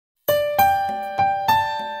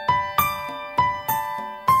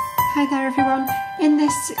Hi there everyone. In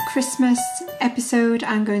this Christmas episode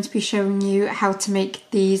I'm going to be showing you how to make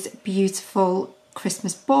these beautiful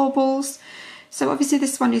Christmas baubles. So obviously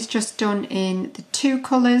this one is just done in the two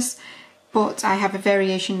colours, but I have a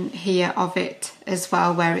variation here of it as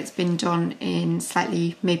well where it's been done in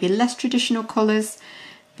slightly maybe less traditional colours,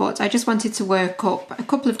 but I just wanted to work up a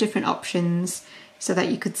couple of different options so that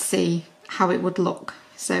you could see how it would look.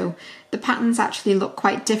 So the patterns actually look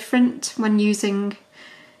quite different when using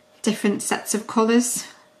different sets of colours.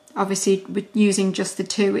 Obviously with using just the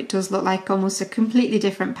two it does look like almost a completely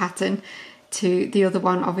different pattern to the other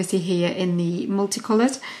one obviously here in the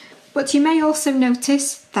multicoloured. But you may also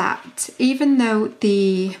notice that even though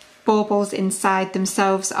the baubles inside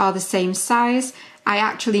themselves are the same size, I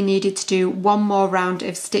actually needed to do one more round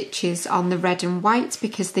of stitches on the red and white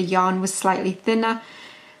because the yarn was slightly thinner.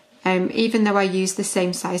 Even though I used the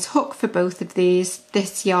same size hook for both of these,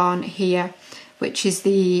 this yarn here, which is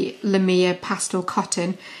the Lamia pastel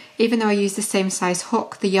cotton, even though I use the same size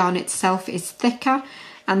hook, the yarn itself is thicker,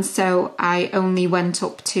 and so I only went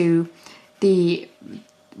up to the,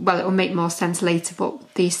 well, it will make more sense later,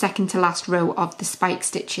 but the second to last row of the spike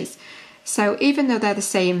stitches. So even though they're the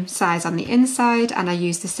same size on the inside and I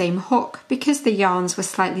used the same hook, because the yarns were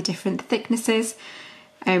slightly different thicknesses,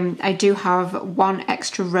 I do have one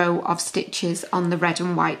extra row of stitches on the red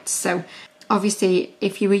and white. So obviously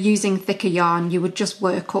if you were using thicker yarn you would just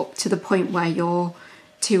work up to the point where your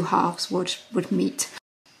two halves would meet.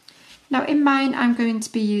 Now in mine I'm going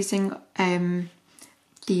to be using the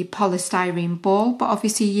polystyrene ball, but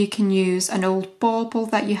obviously you can use an old bauble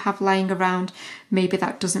that you have lying around, maybe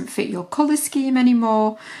that doesn't fit your colour scheme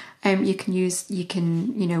anymore. You can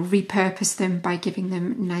repurpose them by giving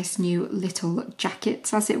them nice new little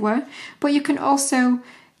jackets, as it were. But you can also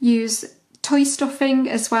use toy stuffing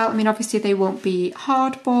as well. I mean, obviously they won't be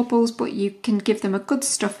hard baubles, but you can give them a good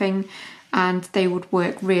stuffing and they would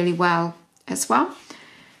work really well as well.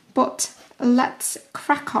 But let's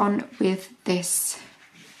crack on with this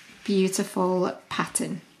beautiful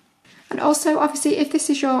pattern. And also, obviously, if this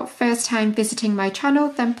is your first time visiting my channel,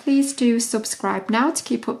 then please do subscribe now to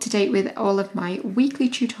keep up to date with all of my weekly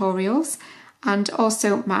tutorials and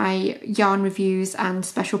also my yarn reviews and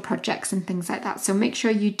special projects and things like that. So make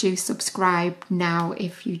sure you do subscribe now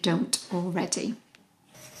if you don't already.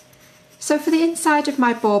 So for the inside of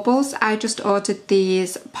my baubles, I just ordered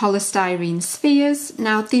these polystyrene spheres.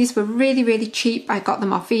 Now these were really cheap. I got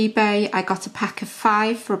them off eBay. I got a pack of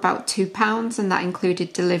 5 for about £2 and that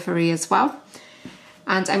included delivery as well.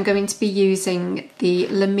 And I'm going to be using the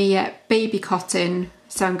Lamia baby cotton.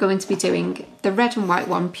 So I'm going to be doing the red and white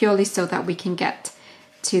one purely so that we can get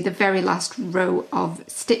to the very last row of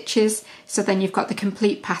stitches. So then you've got the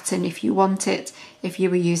complete pattern if you want it, if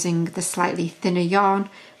you were using the slightly thinner yarn.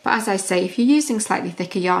 But as I say, if you're using slightly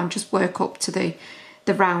thicker yarn, just work up to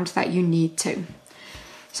the round that you need to.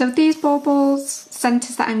 So these baubles,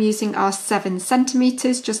 centres that I'm using are 7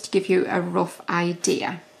 centimetres, just to give you a rough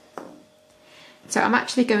idea. So I'm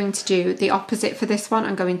actually going to do the opposite for this one.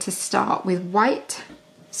 I'm going to start with white.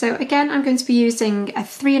 So again, I'm going to be using a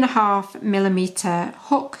 3.5mm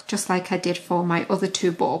hook, just like I did for my other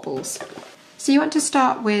two baubles. So you want to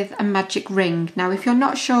start with a magic ring. Now if you're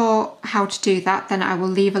not sure how to do that, then I will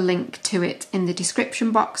leave a link to it in the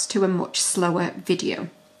description box to a much slower video.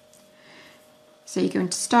 So you're going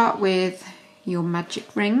to start with your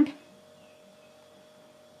magic ring.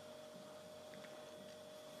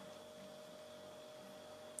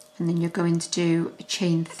 And then you're going to do a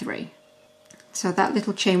chain 3. So that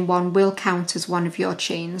little chain 1 will count as one of your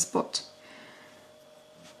chains, but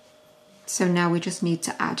so now we just need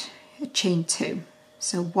to add a chain 2,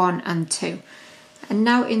 so 1 and 2. And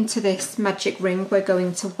now into this magic ring we're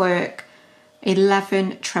going to work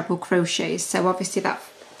 11 treble crochets. So obviously that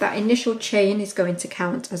initial chain is going to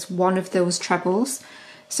count as one of those trebles,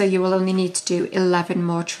 so you will only need to do 11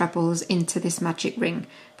 more trebles into this magic ring.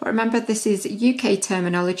 But remember, this is UK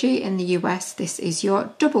terminology. In the US this is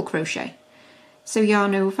your double crochet. So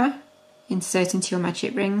yarn over, insert into your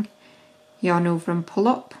magic ring, yarn over and pull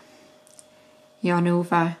up, yarn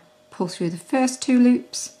over, pull through the first 2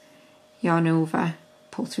 loops, yarn over,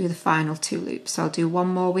 pull through the final 2 loops. So I'll do one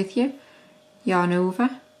more with you. Yarn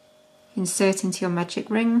over, insert into your magic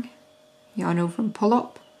ring, yarn over and pull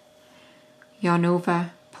up, yarn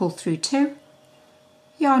over, pull through 2,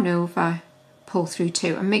 yarn over, pull through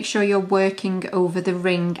 2, and make sure you're working over the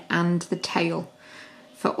ring and the tail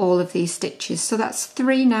for all of these stitches. So that's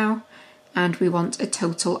 3 now, and we want a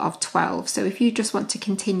total of 12. So if you just want to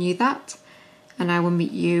continue that, and I will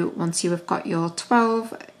meet you once you have got your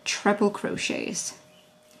 12 treble crochets.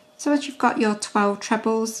 So as you've got your 12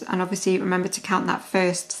 trebles, and obviously remember to count that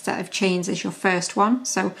first set of chains as your first one.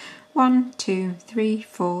 So 1, 2, 3,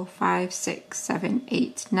 4, 5, 6, 7,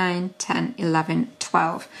 8, 9, 10, 11,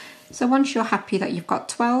 12. So once you're happy that you've got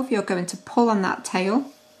 12, you're going to pull on that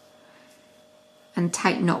tail and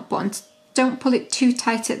tighten up. But don't pull it too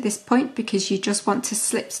tight at this point, because you just want to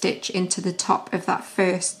slip stitch into the top of that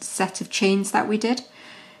first set of chains that we did.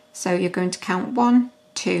 So you're going to count 1,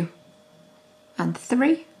 2 and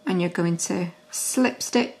 3, and you're going to slip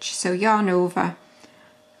stitch, so yarn over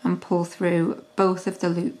and pull through both of the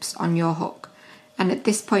loops on your hook. And at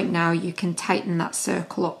this point now you can tighten that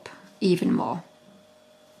circle up even more.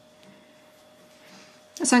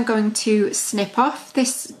 So I'm going to snip off.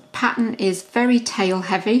 This pattern is very tail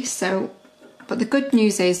heavy, but the good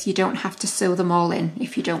news is you don't have to sew them all in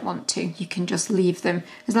if you don't want to. You can just leave them,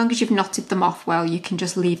 as long as you've knotted them off well, you can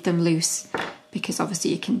just leave them loose, because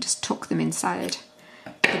obviously you can just tuck them inside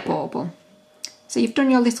the bauble. So you've done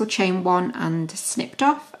your little chain 1 and snipped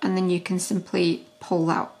off, and then you can simply pull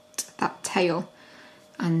out that tail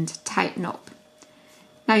and tighten up.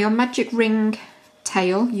 Now your magic ring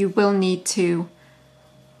tail, you will need to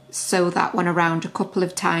sew that one around a couple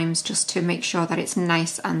of times just to make sure that it's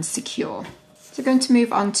nice and secure. So we're going to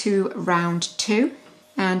move on to round 2,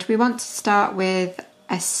 and we want to start with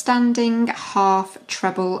a standing half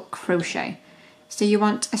treble crochet. So you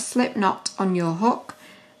want a slip knot on your hook.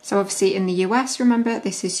 So obviously in the US, remember,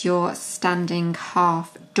 this is your standing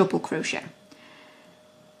half double crochet.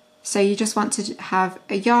 So you just want to have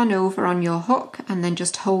a yarn over on your hook and then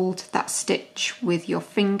just hold that stitch with your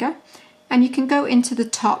finger. And you can go into the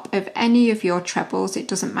top of any of your trebles, it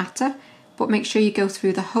doesn't matter, but make sure you go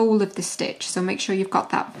through the whole of the stitch. So make sure you've got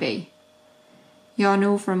that V. Yarn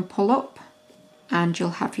over and pull up, and you'll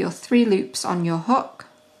have your 3 loops on your hook.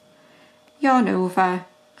 Yarn over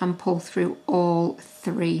and pull through all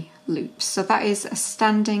 3 loops. So that is a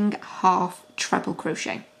standing half treble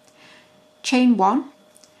crochet. Chain 1,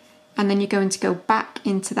 and then you're going to go back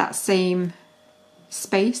into that same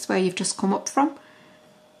space where you've just come up from.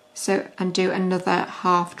 So, and do another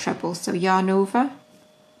half treble. So yarn over,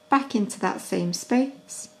 back into that same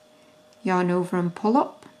space, yarn over and pull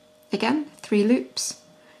up. Again, 3 loops,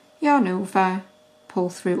 yarn over, pull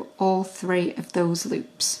through all 3 of those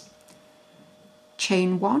loops.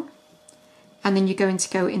 Chain 1, and then you're going to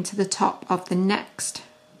go into the top of the next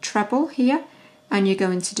treble here, and you're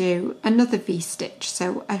going to do another V-stitch.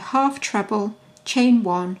 So a half treble, chain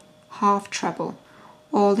 1, half treble,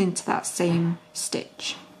 all into that same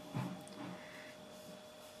stitch.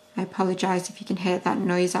 I apologise if you can hear that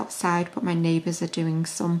noise outside, but my neighbours are doing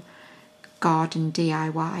some garden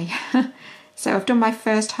DIY. So I've done my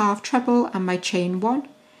first half treble and my chain 1,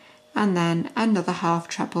 and then another half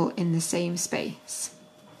treble in the same space.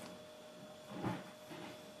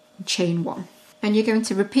 Chain 1. And you're going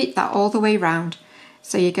to repeat that all the way round.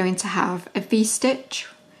 So you're going to have a V-stitch,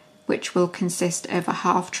 which will consist of a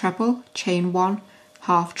half treble, chain 1,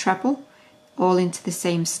 half treble, all into the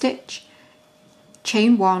same stitch,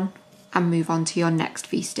 chain 1, and move on to your next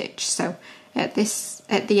V-stitch. So at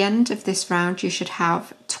the end of this round you should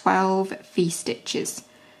have 12 V-stitches.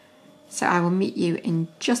 So I will meet you in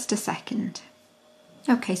just a second.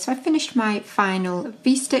 Okay, so I finished my final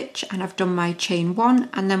V-stitch and I've done my chain 1,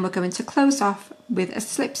 and then we're going to close off with a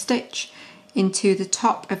slip stitch into the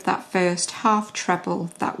top of that first half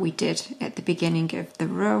treble that we did at the beginning of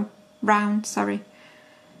the round. So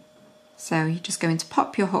you're just going to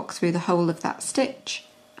pop your hook through the whole of that stitch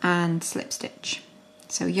and slip stitch.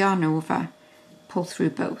 So yarn over, pull through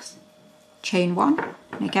both. Chain 1,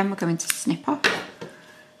 and again we're going to snip off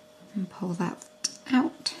and pull that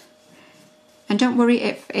out. And don't worry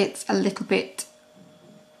if it's a little bit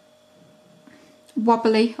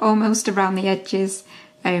wobbly almost around the edges,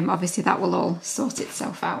 obviously that will all sort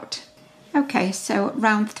itself out. Okay, so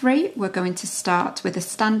round 3 we're going to start with a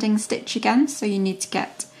standing stitch again, so you need to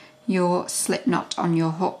get your slip knot on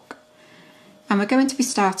your hook. And we're going to be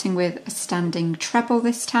starting with a standing treble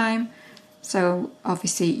this time, so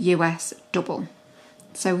obviously US double.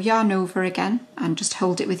 So yarn over again and just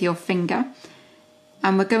hold it with your finger,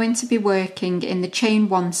 and we're going to be working in the chain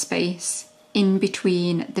 1 space in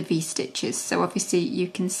between the V-stitches. So obviously you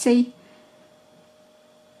can see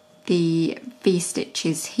the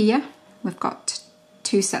V-stitches here. We've got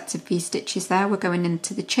 2 sets of V-stitches there. We're going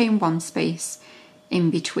into the chain 1 space in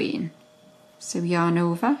between. So yarn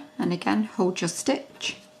over and again hold your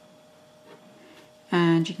stitch,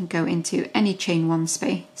 and you can go into any chain 1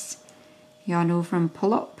 space, yarn over and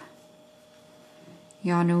pull up,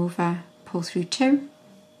 yarn over, pull through 2,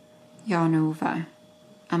 yarn over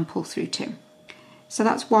and pull through 2. So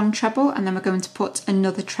that's one treble, and then we're going to put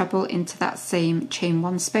another treble into that same chain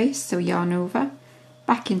one space. So yarn over,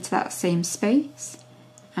 back into that same space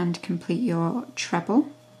and complete your treble,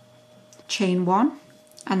 chain one,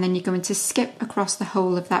 and then you're going to skip across the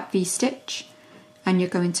whole of that V-stitch and you're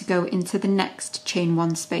going to go into the next chain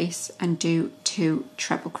one space and do 2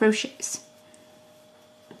 treble crochets.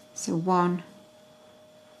 So 1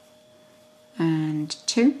 and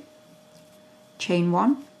 2, chain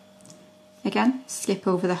 1, again skip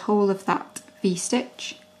over the whole of that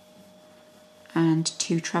V-stitch and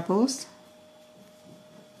 2 trebles,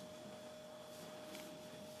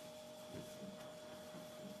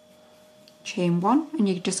 chain 1, and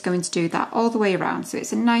you're just going to do that all the way around. So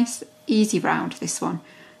it's a nice easy round, this one.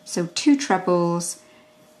 So 2 trebles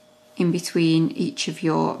in between each of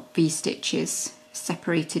your V-stitches,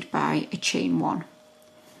 separated by a chain 1.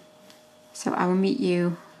 So I will meet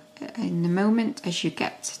you in a moment as you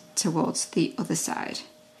get towards the other side.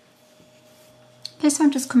 Okay, so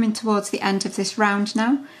I'm just coming towards the end of this round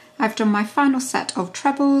now. I've done my final set of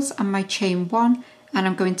trebles and my chain 1, and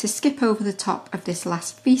I'm going to skip over the top of this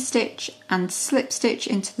last V-stitch and slip stitch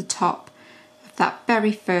into the top of that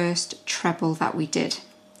very first treble that we did.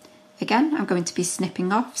 Again, I'm going to be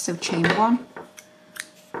snipping off, so chain 1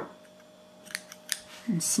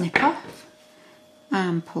 and snip off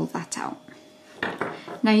and pull that out.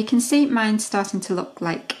 Now you can see mine's starting to look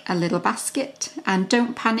like a little basket, and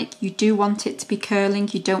don't panic, you do want it to be curling,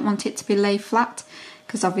 you don't want it to be lay flat,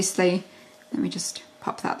 because obviously, let me just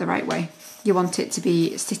pop that the right way, you want it to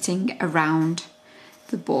be sitting around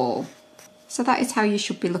the ball. So that is how you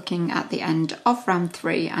should be looking at the end of round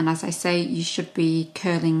 3, and as I say, you should be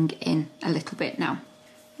curling in a little bit now.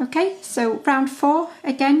 Okay, so round 4,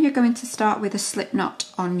 again you're going to start with a slip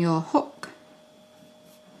knot on your hook,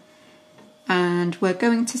 and we're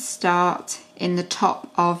going to start in the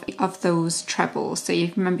top of those trebles. So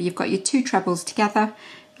you remember you've got your 2 trebles together,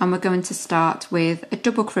 and we're going to start with a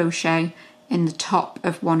double crochet in the top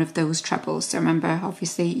of one of those trebles. So remember,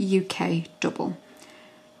 obviously UK double.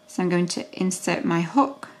 So I'm going to insert my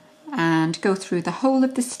hook and go through the whole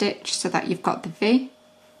of the stitch so that you've got the V,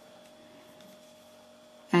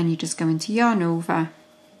 and you're just going to yarn over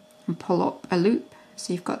and pull up a loop.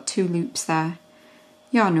 So you've got 2 loops there,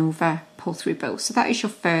 yarn over, pull through both. So that is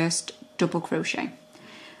your first double crochet.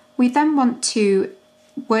 We then want to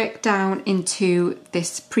work down into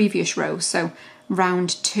this previous row. So round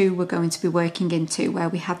 2 we're going to be working into where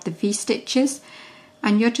we had the V stitches,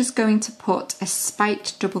 and you're just going to put a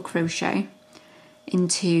spiked double crochet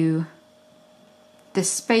into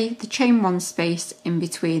the chain 1 space in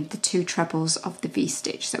between the 2 trebles of the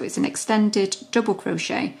V-stitch. So it's an extended double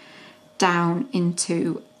crochet down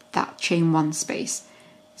into that chain 1 space.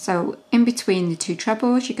 So in between the 2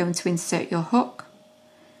 trebles, you're going to insert your hook,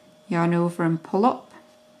 yarn over and pull up.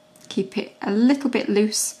 Keep it a little bit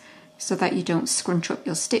loose so that you don't scrunch up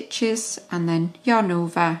your stitches, and then yarn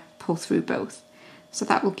over, pull through both. So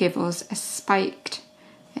that will give us a spiked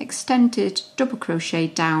extended double crochet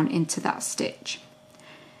down into that stitch.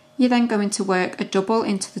 You're then going to work a double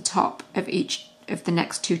into the top of each of the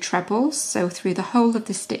next 2 trebles, so through the whole of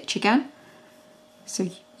the stitch again. So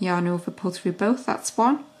yarn over, pull through both, that's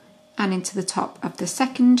 1, and into the top of the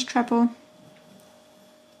second treble.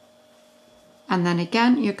 And then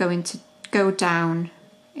again, you're going to go down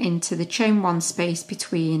into the chain 1 space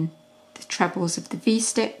between the trebles of the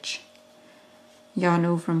V-stitch, yarn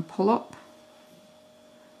over and pull up,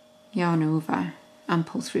 yarn over and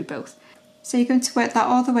pull through both. So you're going to work that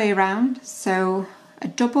all the way around, so a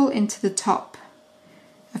double into the top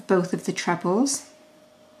of both of the trebles,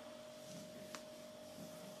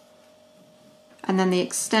 and then the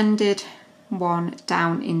extended one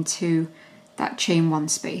down into that chain 1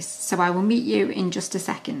 space. So I will meet you in just a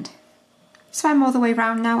second. So I'm all the way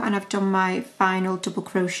around now, and I've done my final double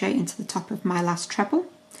crochet into the top of my last treble.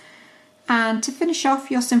 And to finish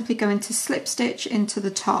off, you're simply going to slip stitch into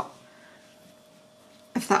the top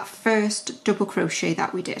of that first double crochet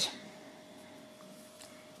that we did.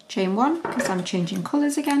 Chain 1, because I'm changing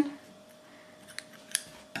colours again,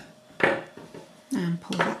 and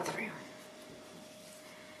pull that through.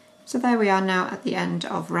 So there we are now at the end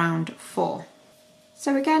of round 4.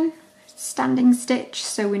 So again, standing stitch,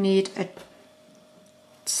 so we need a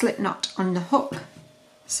slip knot on the hook.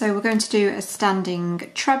 So we're going to do a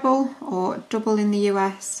standing treble or double in the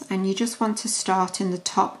US, and you just want to start in the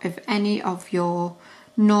top of any of your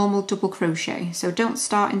normal double crochet. So don't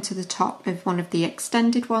start into the top of one of the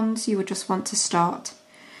extended ones, you would just want to start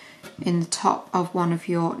in the top of one of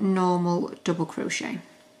your normal double crochet.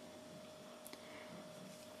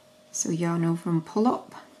 So yarn over and pull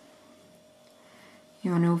up,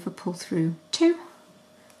 yarn over, pull through 2,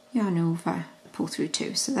 yarn over, pull through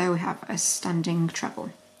 2. So there we have a standing treble.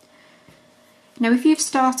 Now if you've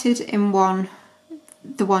started in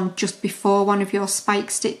the one just before one of your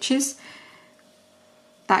spike stitches,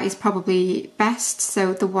 that is probably best.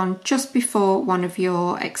 So the one just before one of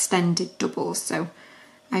your extended doubles. So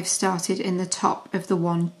I've started in the top of the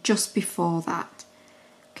one just before that,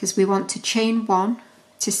 because we want to chain 1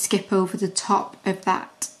 to skip over the top of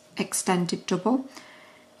that extended double,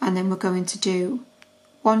 and then we're going to do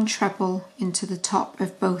 1 treble into the top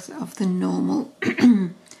of both of the normal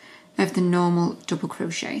double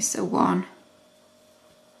crochet. So 1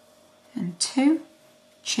 and 2,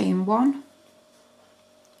 chain 1,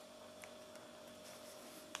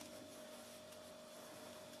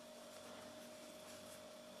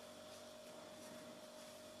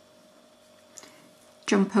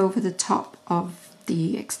 jump over the top of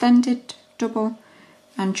the extended double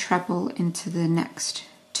and treble into the next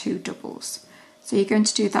 2 doubles. So you're going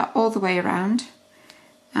to do that all the way around,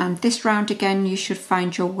 and this round again you should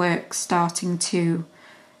find your work starting to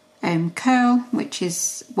curl, which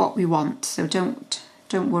is what we want, so don't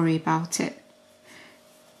worry about it.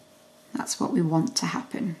 That's what we want to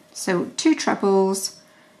happen. So 2 trebles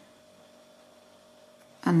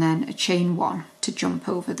and then a chain 1 to jump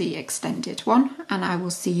over the extended one, and I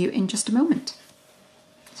will see you in just a moment.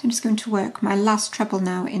 So I'm just going to work my last treble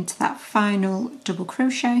now into that final double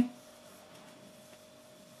crochet,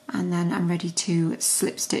 and then I'm ready to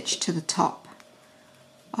slip stitch to the top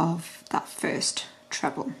of that first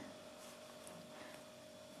treble.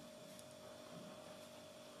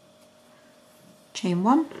 Chain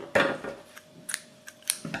 1,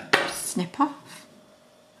 snip off.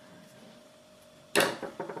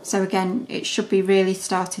 So again, it should be really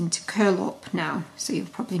starting to curl up now, so you'll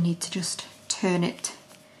probably need to just turn it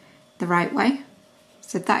the right way.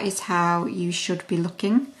 So that is how you should be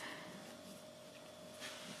looking.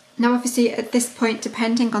 Now obviously at this point,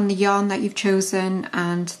 depending on the yarn that you've chosen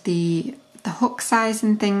and the hook size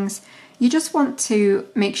and things, you just want to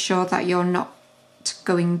make sure that you're not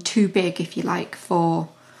going too big, if you like, for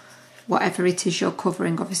whatever it is you're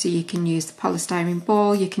covering. Obviously you can use the polystyrene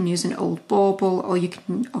ball, you can use an old bauble, or you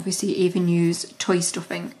can obviously even use toy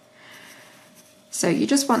stuffing. So you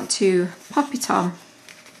just want to pop it on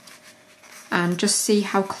and just see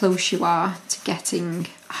how close you are to getting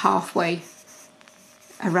halfway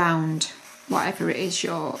around whatever it is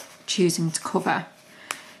you're choosing to cover.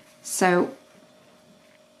 So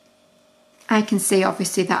I can see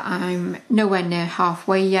obviously that I'm nowhere near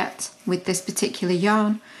halfway yet with this particular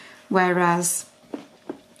yarn, whereas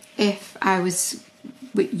if I was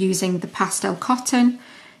using the pastel cotton,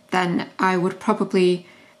 then I would probably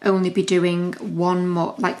only be doing one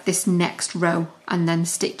more, like this next row, and then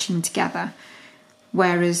stitching together.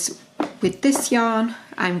 Whereas with this yarn,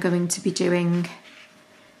 I'm going to be doing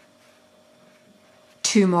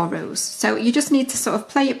 2 more rows. So you just need to sort of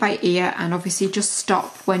play it by ear, and obviously just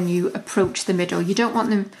stop when you approach the middle. You don't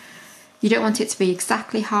want it to be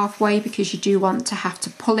exactly halfway, because you do want to have to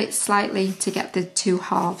pull it slightly to get the 2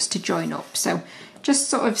 halves to join up. So just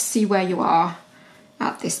sort of see where you are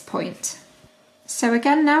at this point. So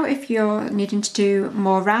again, now if you're needing to do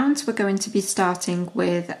more rounds, we're going to be starting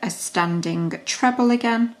with a standing treble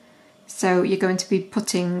again. So you're going to be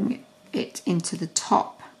putting it into the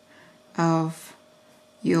top of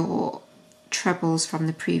your trebles from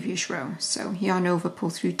the previous row. So yarn over, pull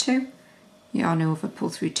through 2, yarn over, pull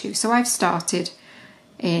through 2. So I've started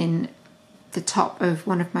in the top of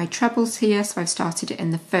one of my trebles here, so I've started it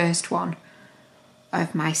in the first one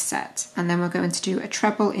of my set, and then we're going to do a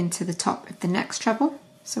treble into the top of the next treble.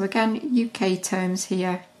 So again, UK terms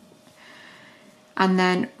here, and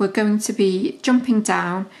then we're going to be jumping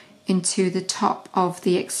down into the top of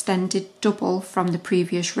the extended double from the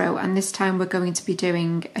previous row, and this time we're going to be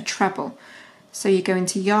doing a treble. So you're going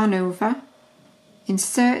to yarn over,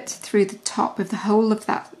 insert through the top of the whole of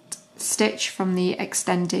that stitch from the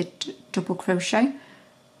extended double crochet,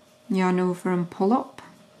 yarn over and pull up,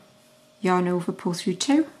 yarn over, pull through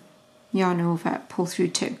 2, yarn over, pull through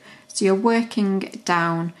 2. So you're working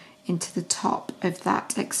down into the top of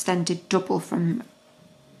that extended double from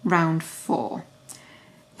round 4,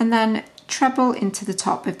 and then treble into the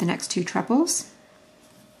top of the next 2 trebles.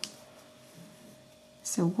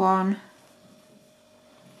 So 1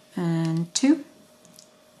 and 2,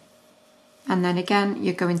 and then again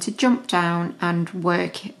you're going to jump down and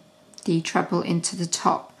work the treble into the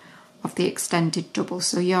top of the extended double.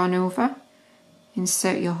 So yarn over,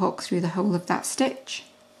 insert your hook through the whole of that stitch,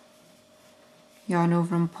 yarn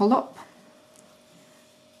over and pull up,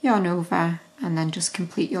 yarn over, and then just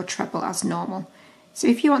complete your treble as normal. So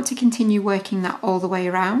if you want to continue working that all the way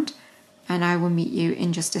around, and I will meet you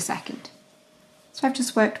in just a second. So I've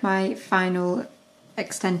just worked my final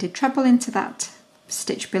extended treble into that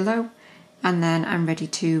stitch below, and then I'm ready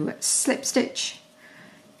to slip stitch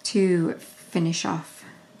to finish off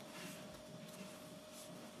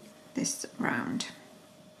this round.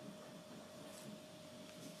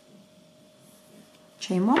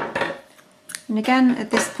 Chain 1, and again at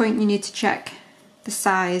this point you need to check the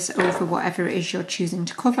size over whatever it is you're choosing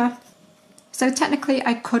to cover. So technically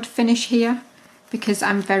I could finish here because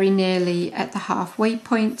I'm very nearly at the halfway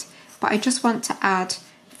point, but I just want to add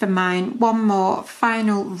for mine one more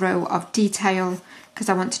final row of detail because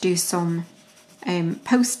I want to do some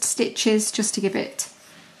post stitches just to give it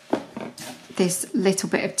this little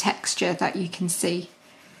bit of texture that you can see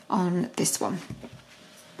on this one.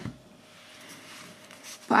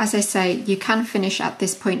 But as I say, you can finish at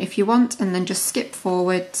this point if you want, and then just skip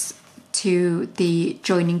forwards to the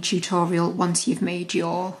joining tutorial once you've made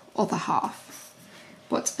your other half.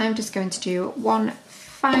 But I'm just going to do one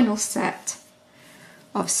final set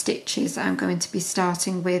of stitches. I'm going to be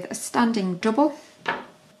starting with a standing double.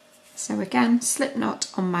 So again, slip knot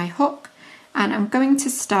on my hook, and I'm going to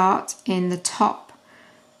start in the top,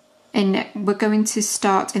 and we're going to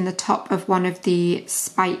start in the top of one of the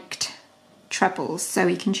spiked trebles, so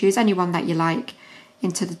you can choose any one that you like,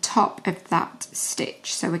 into the top of that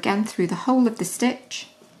stitch. So again, through the whole of the stitch,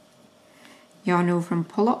 yarn over and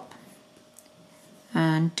pull up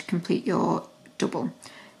and complete your double.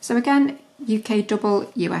 So again, UK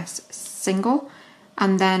double, US single,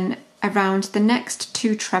 and then around the next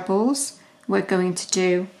 2 trebles we're going to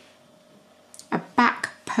do a back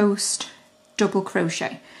post double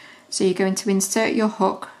crochet. So you're going to insert your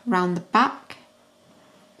hook around the back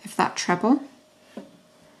of that treble,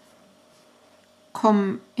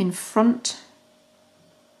 come in front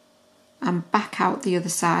and back out the other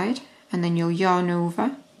side, and then you'll yarn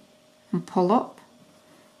over and pull up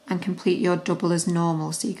and complete your double as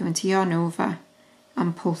normal. So you're going to yarn over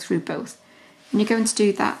and pull through both, and you're going to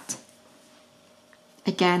do that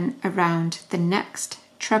again around the next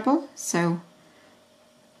treble. So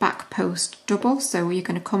back post double, so you're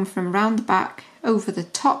going to come from round the back over the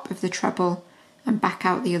top of the treble and back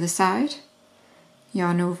out the other side,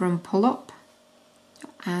 yarn over and pull up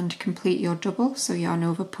and complete your double. So yarn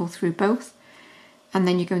over, pull through both, and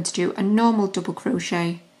then you're going to do a normal double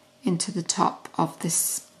crochet into the top of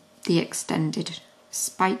the extended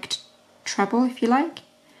spiked treble, if you like.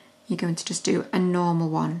 You're going to just do a normal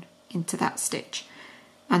one into that stitch,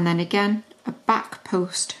 and then again a back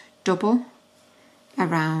post double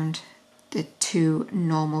around the 2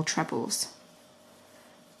 normal trebles.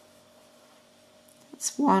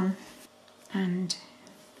 That's 1 and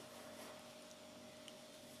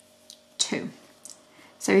 2.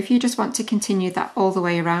 So if you just want to continue that all the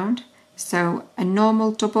way around, so a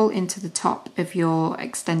normal double into the top of your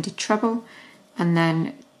extended treble, and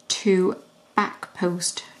then 2 back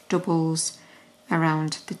post doubles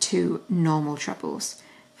around the 2 normal trebles.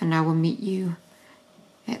 And now we'll meet you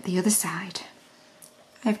at the other side.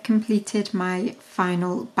 I've completed my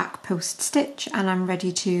final back post stitch, and I'm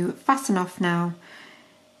ready to fasten off now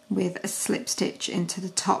with a slip stitch into the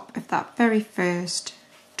top of that very first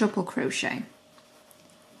double crochet.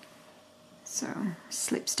 So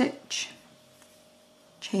slip stitch,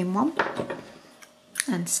 chain 1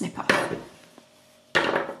 and snip off.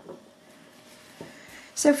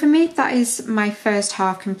 So for me, that is my first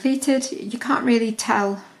half completed. You can't really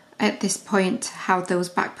tell at this point how those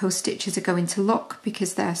back post stitches are going to look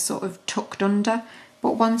because they're sort of tucked under,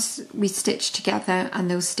 but once we stitch together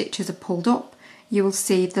and those stitches are pulled up, you will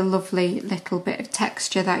see the lovely little bit of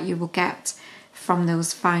texture that you will get from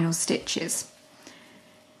those final stitches.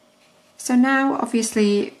 So now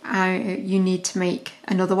obviously you need to make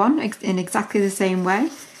another one in exactly the same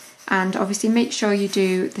way, and obviously make sure you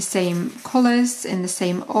do the same colours in the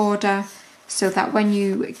same order, so that when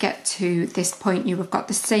you get to this point you have got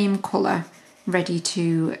the same colour ready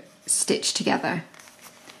to stitch together.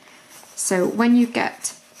 So when you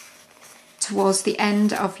get towards the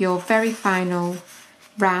end of your very final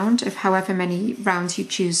round of however many rounds you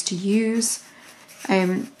choose to use,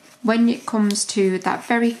 when it comes to that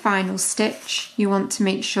very final stitch, you want to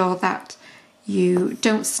make sure that you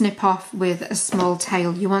don't snip off with a small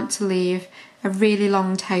tail. You want to leave a really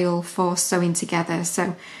long tail for sewing together.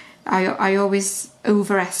 So I always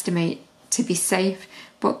overestimate to be safe,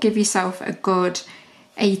 but give yourself a good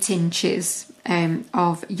 8 inches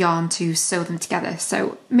of yarn to sew them together.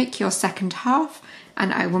 So make your second half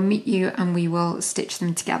and I will meet you and we will stitch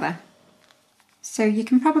them together. So you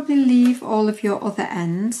can probably leave all of your other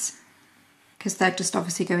ends because they're just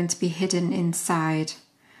obviously going to be hidden inside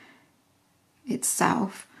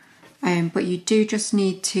itself. but you do just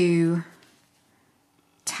need to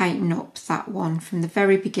tighten up that one from the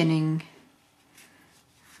very beginning,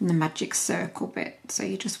 from the magic circle bit. So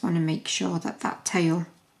you just want to make sure that that tail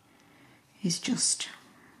is just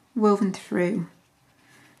woven through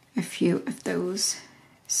a few of those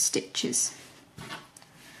stitches.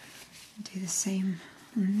 Do the same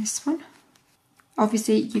on this one.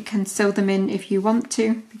 Obviously you can sew them in if you want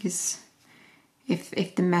to, because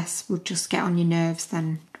if the mess will just get on your nerves,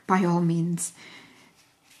 then by all means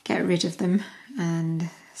get rid of them and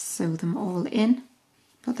sew them all in.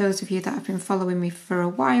 But those of you that have been following me for a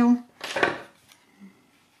while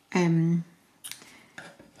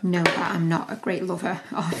know that I'm not a great lover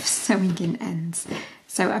of sewing in ends.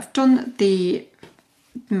 So I've done the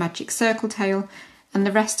magic circle tail, and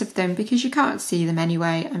the rest of them, because you can't see them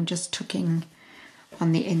anyway, I'm just tucking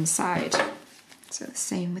on the inside. So the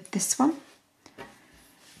same with this one.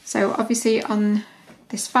 So obviously on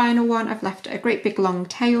this final one, I've left a great big long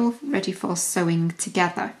tail ready for sewing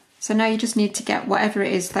together. So now you just need to get whatever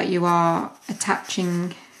it is that you are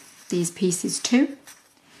attaching these pieces to,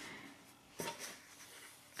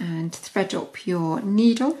 and thread up your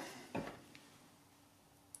needle.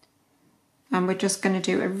 And we're just going to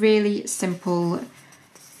do a really simple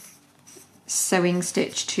sewing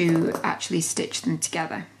stitch to actually stitch them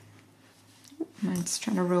together. Mine's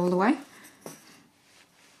trying to roll away.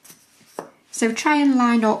 So try and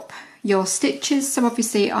line up your stitches. So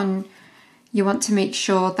obviously you want to make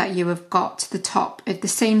sure that you have got the top of the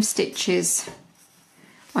same stitches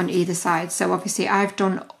on either side. So obviously I've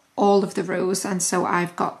done all of the rows, and so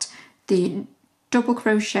I've got the double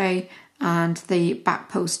crochet and the back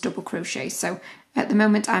post double crochet. So at the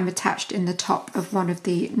moment I'm attached in the top of one of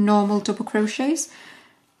the normal double crochets.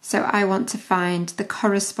 So I want to find the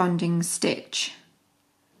corresponding stitch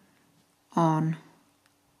on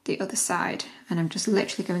the other side, and I'm just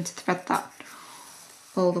literally going to thread that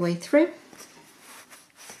all the way through.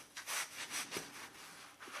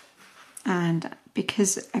 And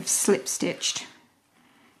because I've slip stitched,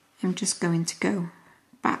 I'm just going to go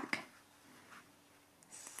back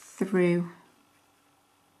through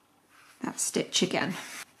that stitch again,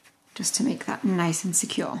 just to make that nice and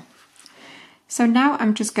secure. So now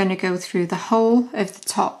I'm just going to go through the whole of the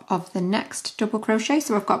top of the next double crochet,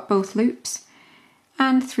 so I've got both loops,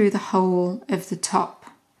 and through the whole of the top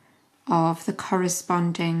of the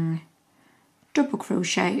corresponding double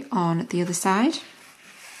crochet on the other side,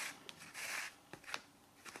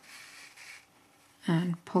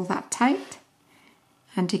 and pull that tight,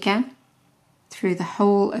 and again through the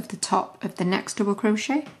whole of the top of the next double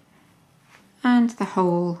crochet and the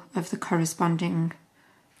whole of the corresponding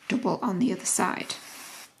double on the other side,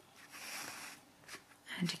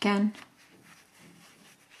 and again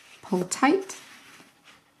pull tight.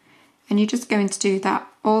 And you're just going to do that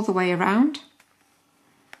all the way around,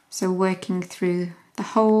 so working through the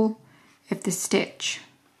whole of the stitch,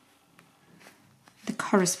 the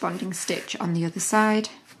corresponding stitch on the other side,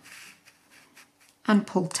 and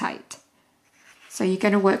pull tight. So you're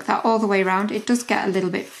going to work that all the way around. It does get a little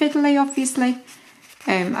bit fiddly obviously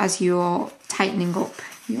as you're tightening up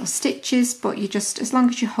your stitches, but you just, as long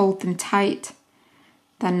as you hold them tight,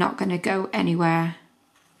 they're not going to go anywhere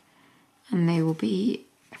and they will be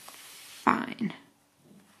fine.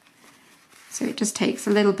 So it just takes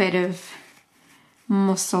a little bit of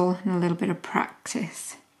muscle and a little bit of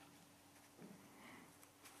practice,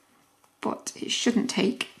 but it shouldn't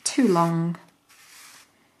take too long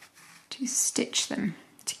to stitch them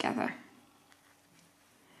together.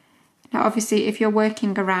 Now obviously if you're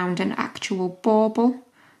working around an actual bauble,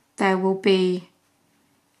 there will be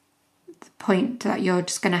the point that you're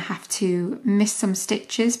just going to have to miss some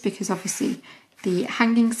stitches, because obviously the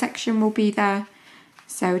hanging section will be there.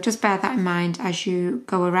 So just bear that in mind as you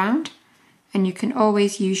go around, and you can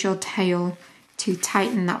always use your tail to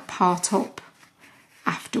tighten that part up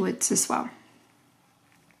afterwards as well,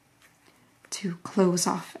 to close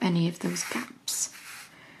off any of those gaps.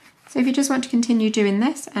 So if you just want to continue doing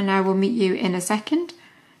this, and I will meet you in a second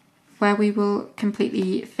where we will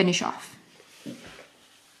completely finish off.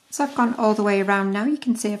 So I've gone all the way around now. You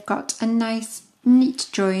can see I've got a nice neat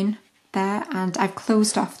join there, and I've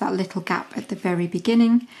closed off that little gap at the very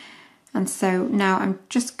beginning. And so now I'm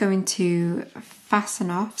just going to fasten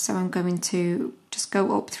off. So I'm going to just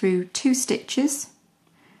go up through 2 stitches.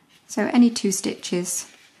 So any 2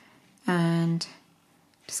 stitches, and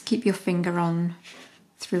just keep your finger on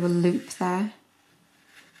through a loop there,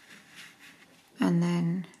 and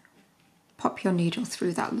then pop your needle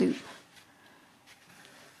through that loop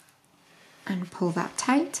and pull that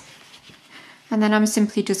tight. And then I'm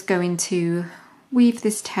simply just going to weave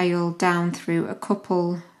this tail down through a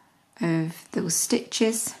couple of those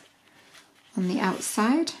stitches on the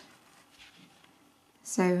outside.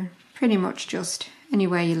 So pretty much just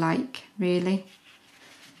anywhere you like, really.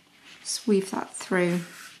 Just weave that through.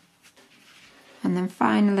 And then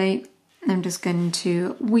finally, I'm just going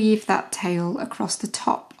to weave that tail across the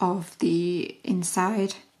top of the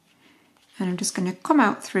inside. And I'm just going to come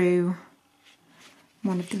out through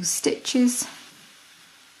one of those stitches.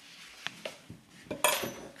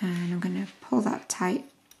 And I'm going to pull that tight,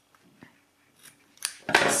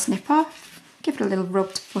 snip off, give it a little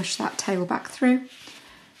rub to push that tail back through.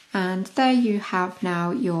 And there you have now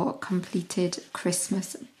your completed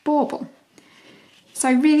Christmas bauble. So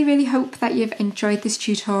I really hope that you've enjoyed this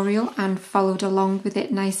tutorial and followed along with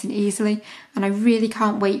it nice and easily, and I really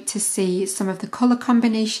can't wait to see some of the colour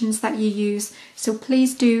combinations that you use. So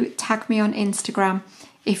please do tag me on Instagram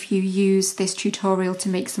if you use this tutorial to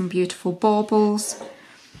make some beautiful baubles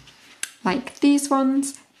like these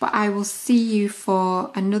ones. But I will see you for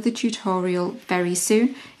another tutorial very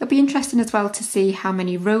soon. It'll be interesting as well to see how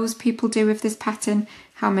many rows people do with this pattern,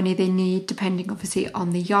 how many they need, depending obviously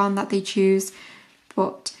on the yarn that they choose.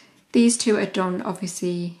 But these two are done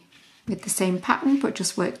obviously with the same pattern, but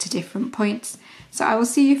just work to different points. So I will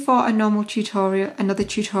see you for a normal tutorial, another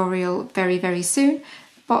tutorial very soon.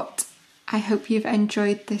 But I hope you've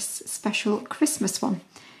enjoyed this special Christmas one.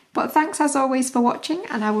 But thanks as always for watching,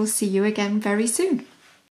 and I will see you again very soon.